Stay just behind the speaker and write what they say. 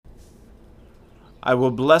I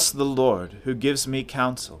will bless the Lord, who gives me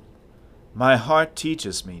counsel. My heart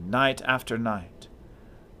teaches me night after night.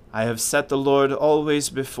 I have set the Lord always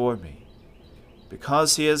before me.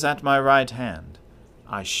 Because he is at my right hand,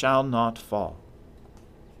 I shall not fall.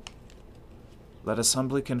 Let us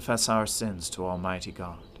humbly confess our sins to Almighty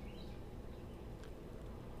God.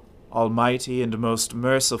 Almighty and most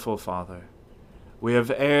merciful Father, we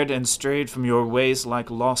have erred and strayed from your ways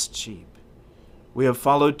like lost sheep. We have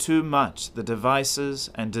followed too much the devices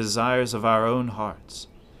and desires of our own hearts.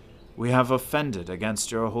 We have offended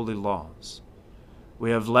against your holy laws.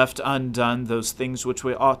 We have left undone those things which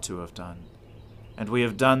we ought to have done, and we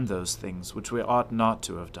have done those things which we ought not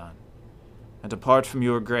to have done. And apart from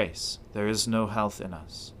your grace, there is no health in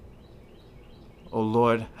us. O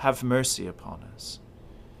Lord, have mercy upon us.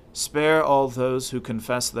 Spare all those who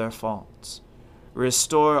confess their faults.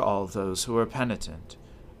 Restore all those who are penitent,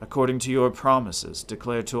 according to your promises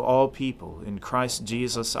declared to all people in Christ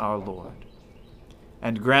Jesus our Lord.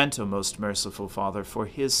 And grant, O most merciful Father, for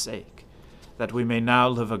his sake, that we may now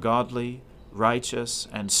live a godly, righteous,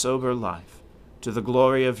 and sober life, to the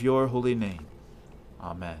glory of your holy name.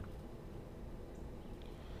 Amen.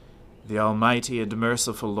 The Almighty and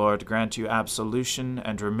merciful Lord grant you absolution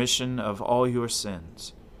and remission of all your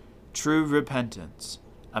sins, true repentance,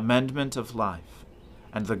 amendment of life,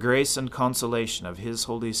 and the grace and consolation of his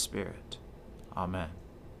Holy Spirit. Amen.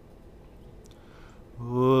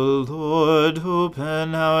 O Lord,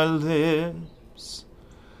 open our lips,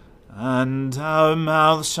 and our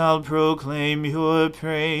mouth shall proclaim your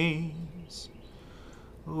praise.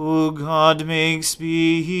 O God, make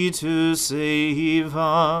speed to save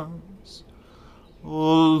us.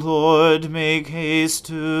 O Lord, make haste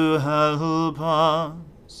to help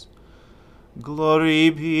us. Glory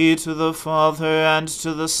be to the Father, and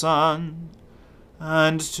to the Son,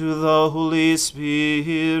 and to the Holy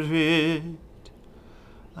Spirit,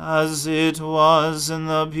 as it was in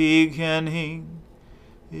the beginning,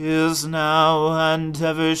 is now, and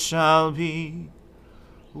ever shall be,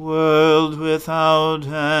 world without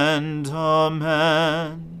end.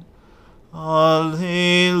 Amen. Alleluia.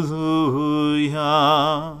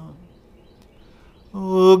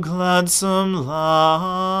 O gladsome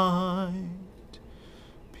light,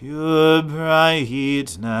 pure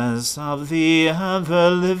brightness of the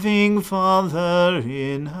ever-living Father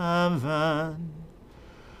in heaven,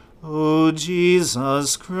 O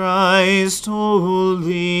Jesus Christ,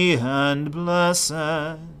 holy and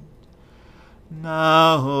blessed,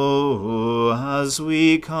 now as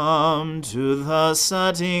we come to the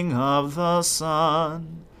setting of the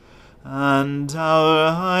sun, and our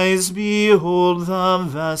eyes behold the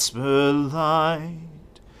vesper light,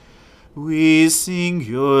 we sing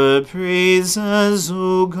your praises,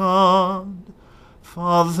 O God,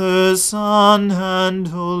 Father, Son, and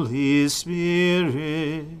Holy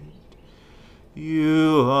Spirit.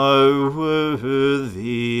 You are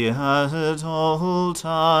worthy at all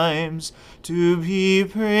times to be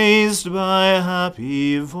praised by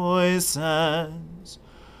happy voices,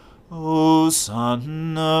 O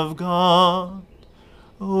Son of God,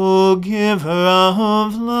 O Giver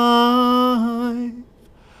of life,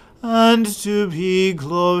 and to be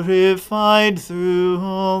glorified through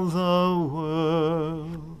all the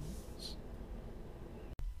world.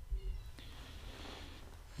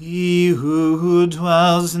 He who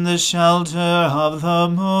dwells in the shelter of the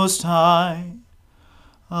Most High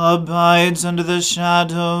abides under the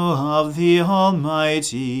shadow of the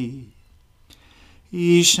Almighty.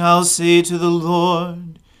 He shall say to the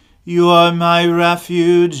Lord, You are my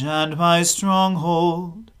refuge and my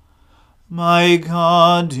stronghold, my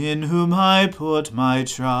God, in whom I put my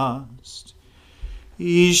trust.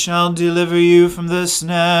 He shall deliver you from the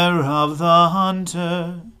snare of the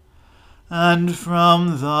hunter, and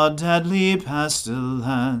from the deadly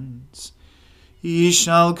pestilence. He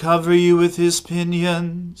shall cover you with his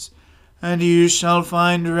pinions, and you shall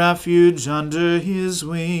find refuge under his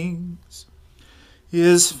wings.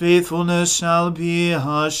 His faithfulness shall be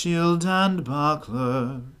a shield and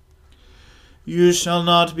buckler. You shall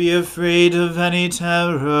not be afraid of any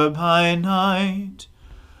terror by night,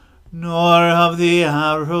 nor of the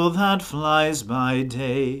arrow that flies by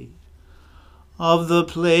day, of the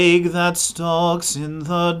plague that stalks in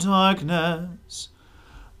the darkness,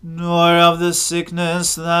 nor of the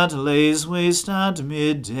sickness that lays waste at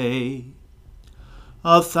midday.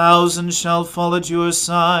 1,000 shall fall at your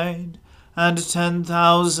side, and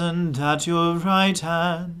 10,000 at your right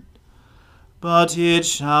hand, but it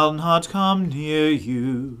shall not come near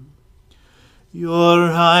you. Your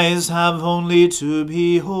eyes have only to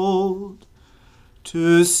behold,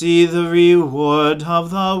 to see the reward of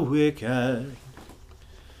the wicked.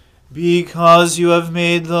 Because you have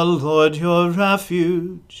made the Lord your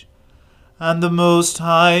refuge, and the Most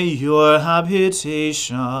High your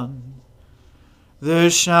habitation, there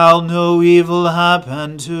shall no evil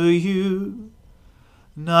happen to you,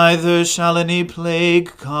 neither shall any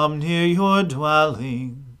plague come near your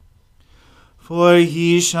dwelling. For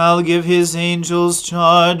he shall give his angels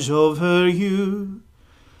charge over you,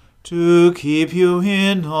 to keep you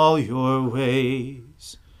in all your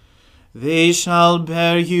ways. They shall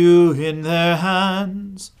bear you in their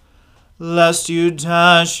hands, lest you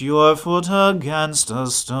dash your foot against a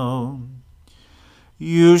stone.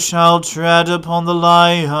 You shall tread upon the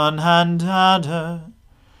lion and adder.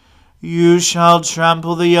 You shall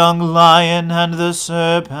trample the young lion and the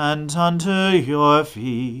serpent under your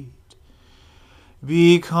feet.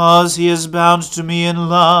 Because he is bound to me in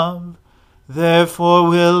love, therefore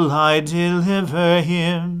will I deliver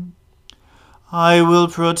him. I will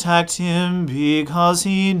protect him because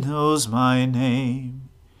he knows my name.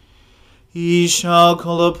 He shall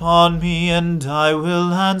call upon me, and I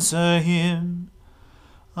will answer him.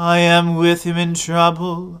 I am with him in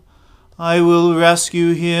trouble. I will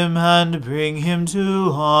rescue him and bring him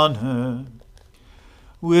to honor.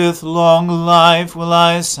 With long life will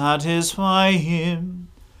I satisfy him,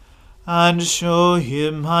 and show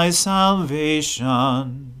him my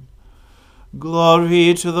salvation.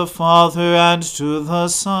 Glory to the Father, and to the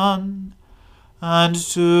Son, and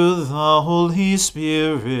to the Holy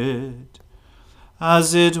Spirit,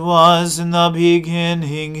 as it was in the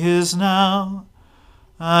beginning, is now,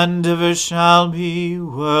 and ever shall be,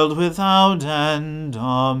 world without end.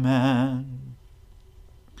 Amen.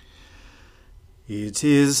 It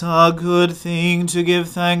is a good thing to give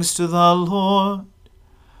thanks to the Lord,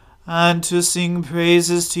 and to sing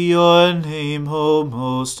praises to your name, O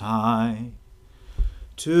Most High.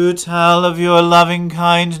 To tell of your loving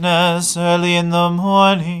kindness early in the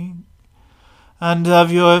morning, and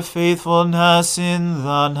of your faithfulness in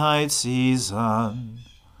the night season,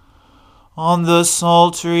 on the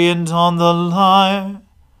psaltery and on the lyre,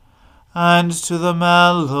 and to the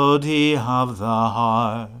melody of the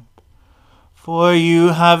harp. For you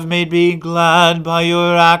have made me glad by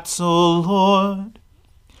your acts, O Lord,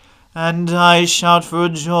 and I shout for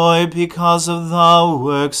joy because of the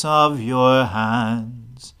works of your hands.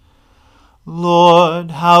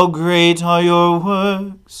 Lord, how great are your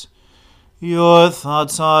works! Your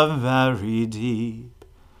thoughts are very deep.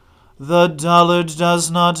 The dullard does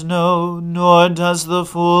not know, nor does the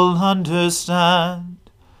fool understand,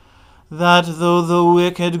 that though the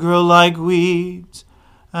wicked grow like weeds,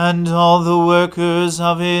 and all the workers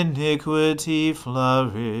of iniquity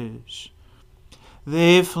flourish,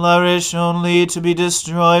 they flourish only to be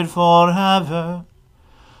destroyed forever.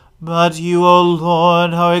 But you, O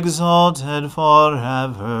Lord, are exalted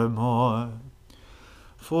forevermore.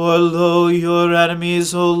 For lo, your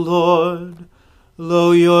enemies, O Lord,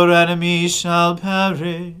 lo, your enemies shall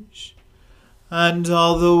perish, and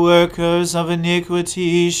all the workers of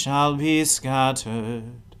iniquity shall be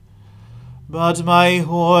scattered. But my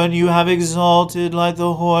horn you have exalted like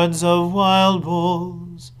the horns of wild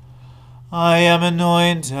bulls. I am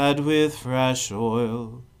anointed with fresh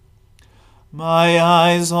oil. My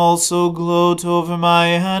eyes also gloat over my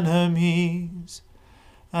enemies,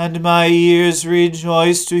 and my ears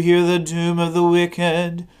rejoice to hear the doom of the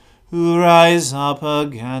wicked who rise up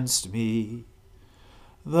against me.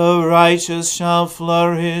 The righteous shall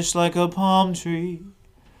flourish like a palm tree,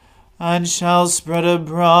 and shall spread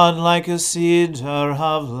abroad like a cedar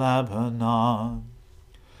of Lebanon.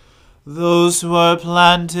 Those who are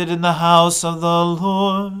planted in the house of the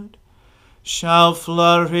Lord shall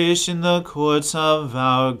flourish in the courts of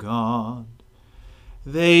our God.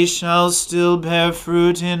 They shall still bear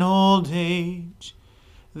fruit in old age.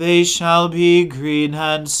 They shall be green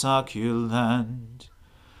and succulent,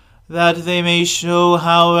 that they may show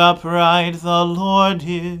how upright the Lord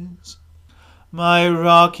is, my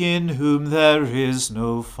rock in whom there is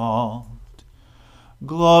no fault.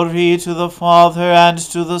 Glory to the Father, and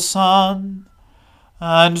to the Son,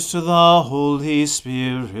 and to the Holy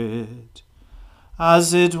Spirit,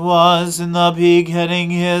 as it was in the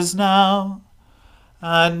beginning, is now,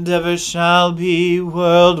 and ever shall be,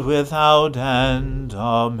 world without end.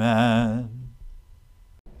 Amen.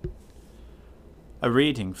 A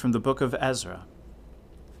reading from the book of Ezra.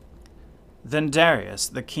 Then Darius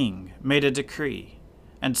the king made a decree,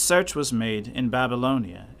 and search was made in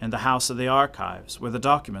Babylonia, in the house of the archives, where the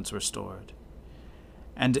documents were stored,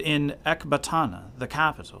 and in Ecbatana, the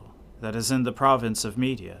capital, that is in the province of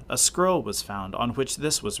Media, a scroll was found on which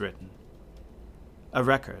this was written: A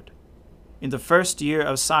record. In the first year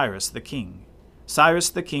of Cyrus the king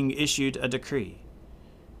issued a decree.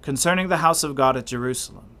 Concerning the house of God at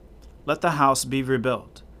Jerusalem, let the house be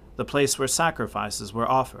rebuilt, the place where sacrifices were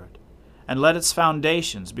offered, and let its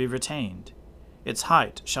foundations be retained. Its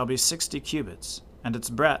height shall be 60 cubits, and its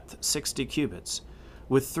breadth 60 cubits,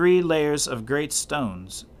 with 3 layers of great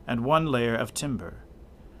stones, and 1 layer of timber.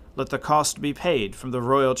 Let the cost be paid from the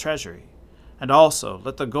royal treasury, and also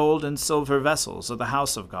let the gold and silver vessels of the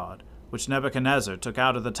house of God, which Nebuchadnezzar took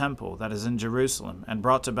out of the temple that is in Jerusalem and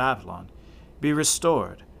brought to Babylon, be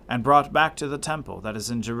restored, and brought back to the temple that is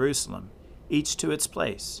in Jerusalem, each to its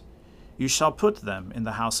place. You shall put them in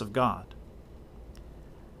the house of God.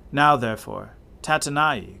 Now therefore,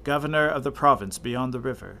 Tattenai, governor of the province beyond the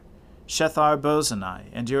river, Shethar-Bozenai,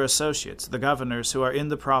 and your associates, the governors who are in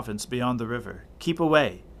the province beyond the river, keep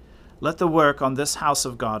away. Let the work on this house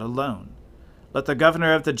of God alone. Let the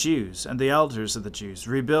governor of the Jews and the elders of the Jews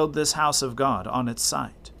rebuild this house of God on its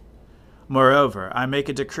site. Moreover, I make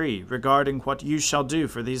a decree regarding what you shall do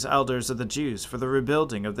for these elders of the Jews for the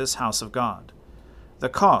rebuilding of this house of God. The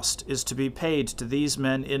cost is to be paid to these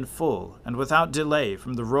men in full and without delay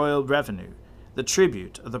from the royal revenue, the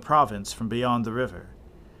tribute of the province from beyond the river.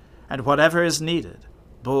 And whatever is needed,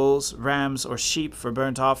 bulls, rams, or sheep for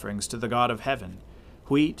burnt offerings to the God of heaven,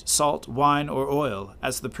 wheat, salt, wine, or oil,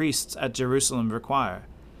 as the priests at Jerusalem require,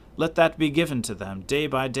 let that be given to them day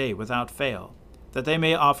by day without fail, that they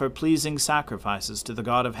may offer pleasing sacrifices to the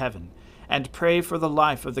God of heaven, and pray for the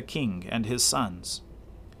life of the king and his sons.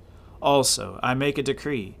 Also I make a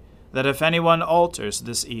decree, that if anyone alters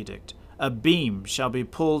this edict, a beam shall be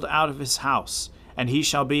pulled out of his house, and he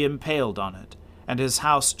shall be impaled on it, and his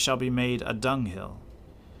house shall be made a dunghill.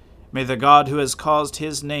 May the God who has caused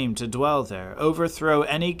his name to dwell there overthrow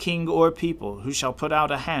any king or people who shall put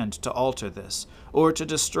out a hand to alter this, or to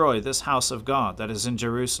destroy this house of God that is in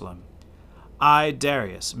Jerusalem. I,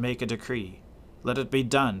 Darius, make a decree. Let it be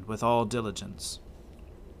done with all diligence.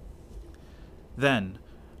 Then,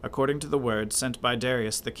 according to the word sent by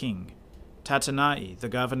Darius the king, Tattenai, the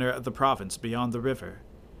governor of the province beyond the river,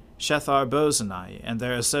 Shethar-Bozenai and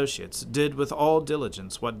their associates did with all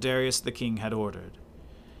diligence what Darius the king had ordered.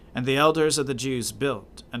 And the elders of the Jews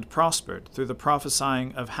built and prospered through the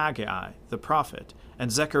prophesying of Haggai the prophet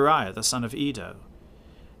and Zechariah the son of Iddo.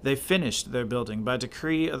 They finished their building by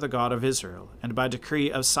decree of the God of Israel, and by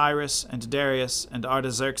decree of Cyrus and Darius and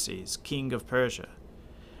Artaxerxes, king of Persia.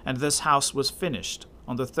 And this house was finished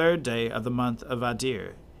on the 3rd day of the month of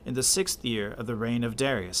Adir, in the 6th year of the reign of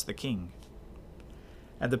Darius the king.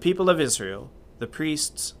 And the people of Israel, the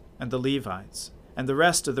priests and the Levites, and the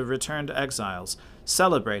rest of the returned exiles,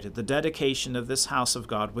 celebrated the dedication of this house of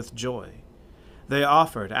God with joy. They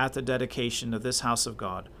offered at the dedication of this house of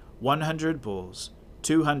God 100 bulls,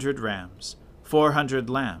 200 rams, 400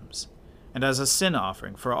 lambs, and as a sin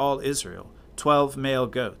offering for all Israel, 12 male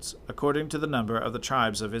goats, according to the number of the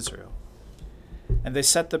tribes of Israel. And they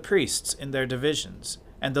set the priests in their divisions,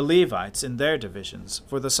 and the Levites in their divisions,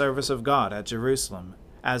 for the service of God at Jerusalem,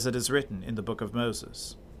 as it is written in the book of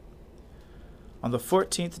Moses. On the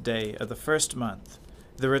 14th day of the 1st month,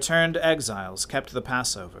 the returned exiles kept the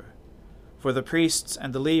Passover, for the priests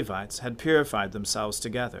and the Levites had purified themselves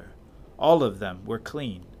together. All of them were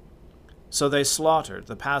clean. So they slaughtered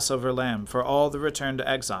the Passover lamb for all the returned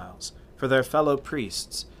exiles, for their fellow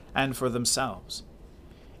priests, and for themselves.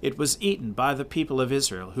 It was eaten by the people of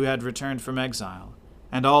Israel who had returned from exile,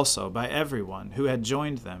 and also by everyone who had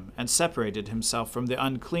joined them and separated himself from the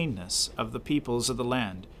uncleanness of the peoples of the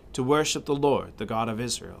land to worship the Lord, the God of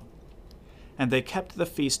Israel. And they kept the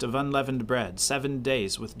feast of unleavened bread 7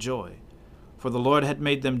 days with joy, for the Lord had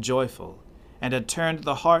made them joyful, and had turned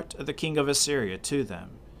the heart of the king of Assyria to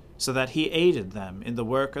them, so that he aided them in the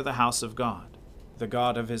work of the house of God, the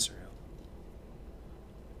God of Israel.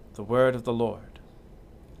 The word of the Lord.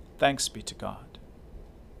 Thanks be to God.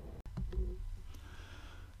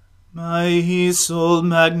 My soul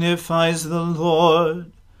magnifies the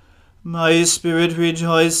Lord. My spirit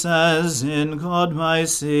rejoices in God my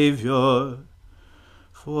Saviour.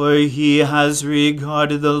 For he has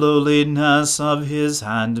regarded the lowliness of his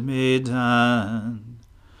handmaiden.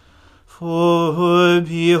 For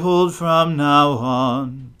behold, from now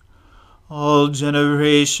on, all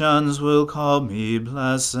generations will call me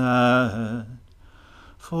blessed.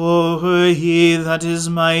 For he that is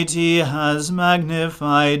mighty has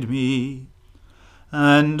magnified me,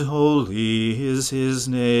 and holy is his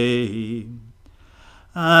name.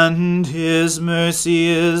 And his mercy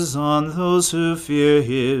is on those who fear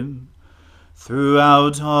him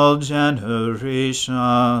throughout all generations.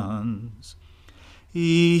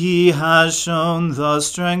 He has shown the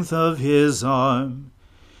strength of his arm.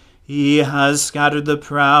 He has scattered the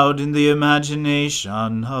proud in the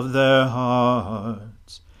imagination of their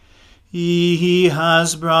hearts. He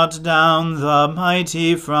has brought down the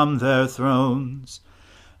mighty from their thrones,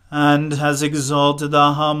 and has exalted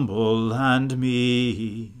the humble and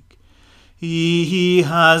meek. He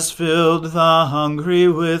has filled the hungry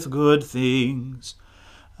with good things,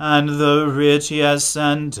 and the rich he has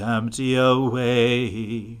sent empty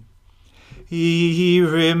away. He,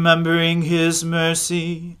 remembering his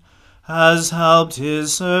mercy, has helped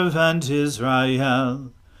his servant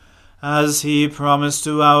Israel, as he promised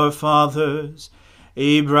to our fathers,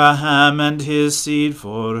 Abraham and his seed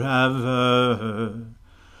forever.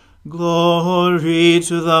 Glory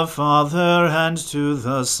to the Father, and to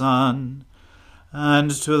the Son,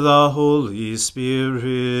 and to the Holy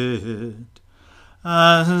Spirit,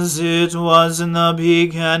 as it was in the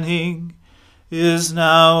beginning, is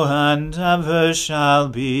now, and ever shall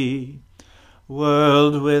be,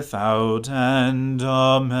 world without end.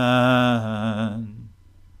 Amen.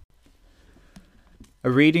 A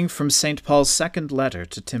reading from St. Paul's second letter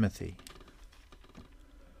to Timothy.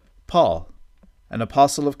 Paul, an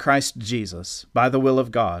apostle of Christ Jesus, by the will of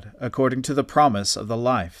God, according to the promise of the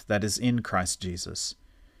life that is in Christ Jesus,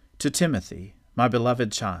 to Timothy, my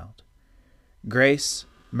beloved child. Grace,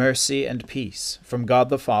 mercy, and peace from God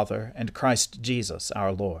the Father and Christ Jesus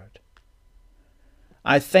our Lord.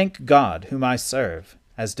 I thank God, whom I serve,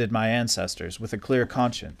 as did my ancestors, with a clear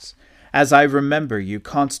conscience, as I remember you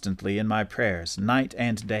constantly in my prayers, night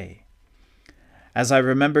and day. As I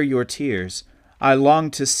remember your tears, I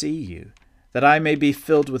long to see you, that I may be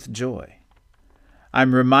filled with joy.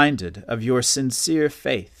 I'm reminded of your sincere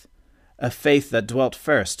faith, a faith that dwelt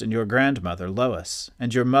first in your grandmother Lois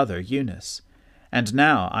and your mother Eunice, and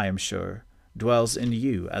now, I am sure, dwells in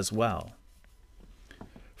you as well.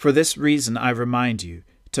 For this reason I remind you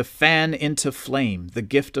to fan into flame the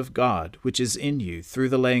gift of God which is in you through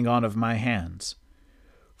the laying on of my hands.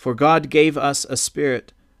 For God gave us a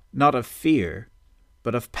spirit not of fear,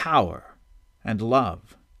 but of power and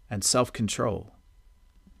love and self-control.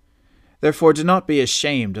 Therefore do not be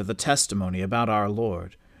ashamed of the testimony about our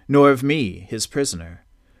Lord, nor of me, his prisoner,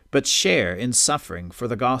 but share in suffering for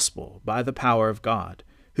the gospel by the power of God,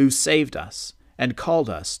 who saved us and called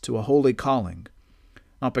us to a holy calling,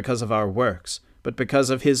 not because of our works, but because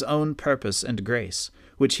of his own purpose and grace,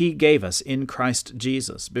 which he gave us in Christ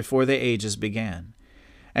Jesus before the ages began,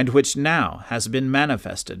 and which now has been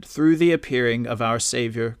manifested through the appearing of our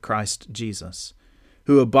Saviour Christ Jesus,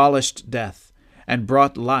 who abolished death and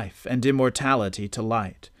brought life and immortality to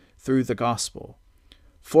light through the gospel,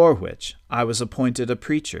 for which I was appointed a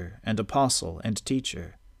preacher and apostle and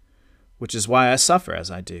teacher, which is why I suffer as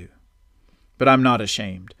I do. But I'm not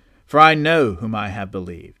ashamed, for I know whom I have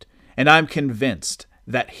believed, and I'm convinced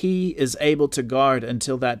that he is able to guard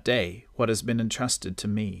until that day what has been entrusted to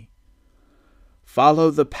me. Follow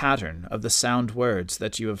the pattern of the sound words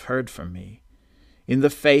that you have heard from me, in the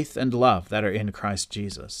faith and love that are in Christ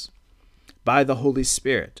Jesus. By the Holy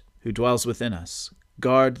Spirit, who dwells within us,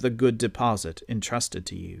 guard the good deposit entrusted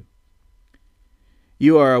to you.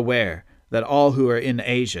 You are aware that all who are in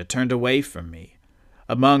Asia turned away from me,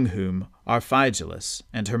 among whom are Phygelus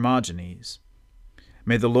and Hermogenes.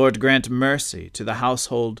 May the Lord grant mercy to the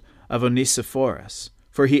household of Onesiphorus,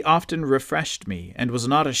 for he often refreshed me and was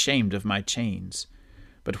not ashamed of my chains.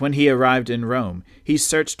 But when he arrived in Rome, he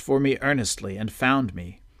searched for me earnestly and found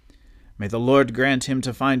me. May the Lord grant him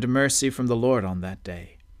to find mercy from the Lord on that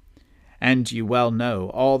day. And you well know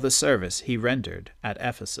all the service he rendered at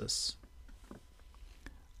Ephesus.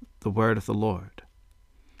 The word of the Lord.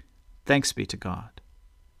 Thanks be to God.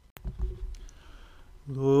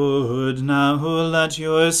 Lord, now let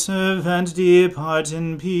your servant depart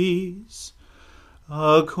in peace,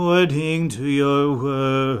 according to your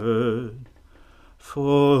word.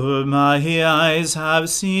 For my eyes have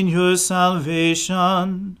seen your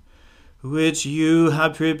salvation, which you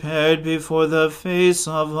have prepared before the face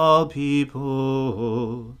of all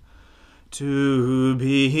people, to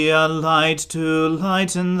be a light to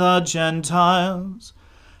lighten the Gentiles,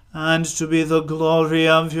 and to be the glory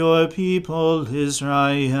of your people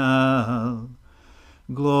Israel.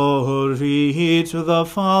 Glory to the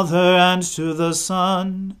Father, and to the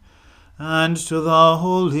Son, and to the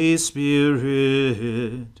Holy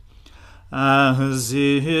Spirit, as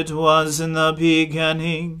it was in the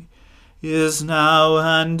beginning, is now,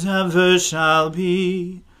 and ever shall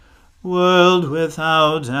be, world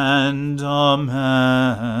without end.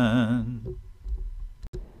 Amen.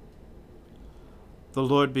 The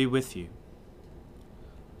Lord be with you.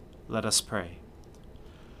 Let us pray.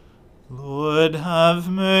 Lord, have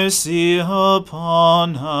mercy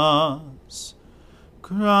upon us.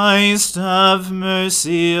 Christ, have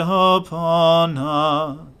mercy upon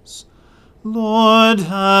us. Lord,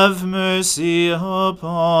 have mercy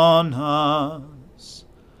upon us.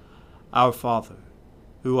 Our Father,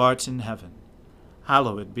 who art in heaven,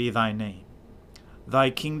 hallowed be thy name. Thy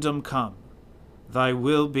kingdom come, thy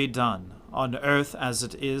will be done, on earth as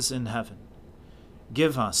it is in heaven.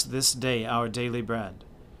 Give us this day our daily bread,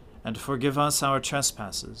 and forgive us our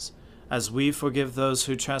trespasses, as we forgive those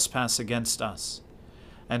who trespass against us.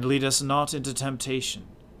 And lead us not into temptation,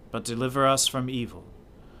 but deliver us from evil.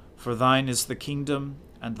 For thine is the kingdom,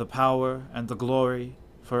 and the power, and the glory,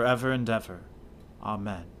 forever and ever.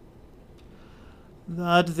 Amen.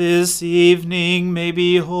 That this evening may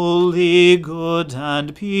be holy, good,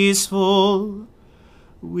 and peaceful,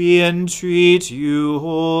 we entreat you,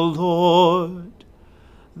 O Lord,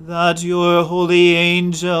 that your holy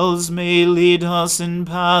angels may lead us in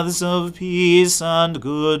paths of peace and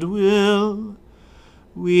goodwill.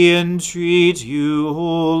 We entreat you,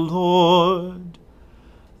 O Lord,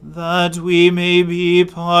 that we may be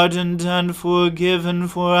pardoned and forgiven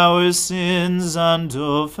for our sins and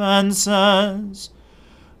offenses.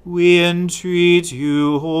 We entreat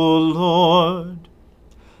you, O Lord,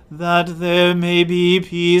 that there may be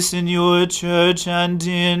peace in your church and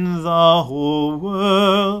in the whole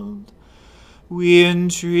world. We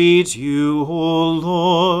entreat you, O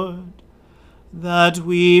Lord, that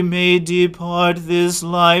we may depart this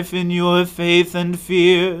life in your faith and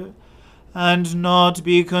fear, and not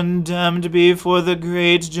be condemned before the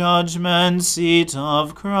great judgment seat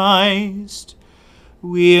of Christ.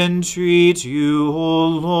 We entreat you, O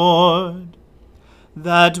Lord,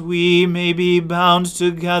 that we may be bound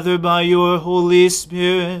together by your Holy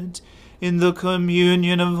Spirit in the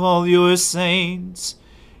communion of all your saints,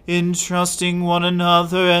 entrusting one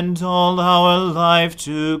another and all our life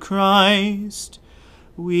to Christ.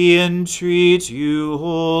 We entreat you,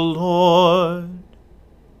 O Lord.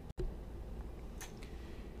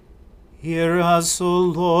 Hear us, O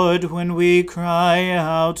Lord, when we cry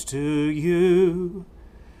out to you,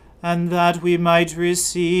 and that we might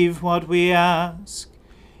receive what we ask,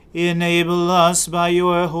 enable us by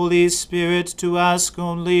your Holy Spirit to ask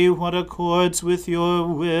only what accords with your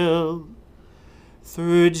will.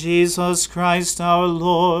 Through Jesus Christ our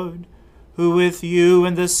Lord, who with you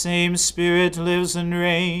in the same Spirit lives and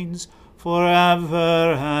reigns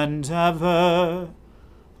forever and ever.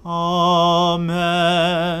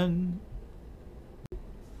 Amen.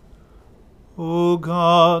 O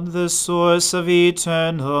God, the source of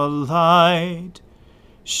eternal light,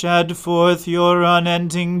 shed forth your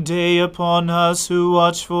unending day upon us who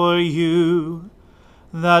watch for you,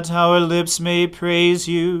 that our lips may praise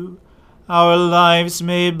you, our lives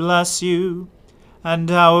may bless you,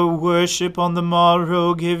 and our worship on the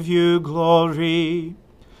morrow give you glory.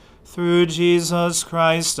 Through Jesus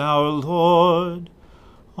Christ our Lord.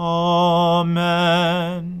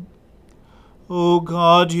 Amen. O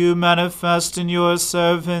God, you manifest in your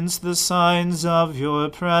servants the signs of your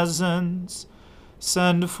presence.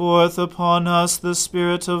 Send forth upon us the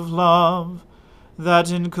Spirit of love, that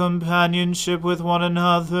in companionship with one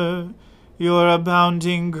another your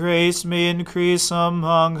abounding grace may increase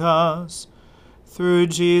among us. Through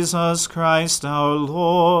Jesus Christ our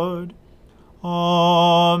Lord.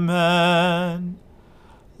 Amen.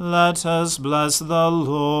 Let us bless the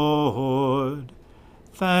Lord.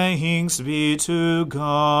 Thanks be to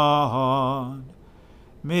God.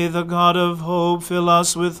 May the God of hope fill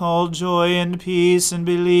us with all joy and peace in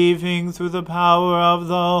believing through the power of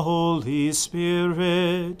the Holy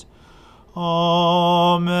Spirit.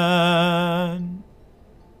 Amen.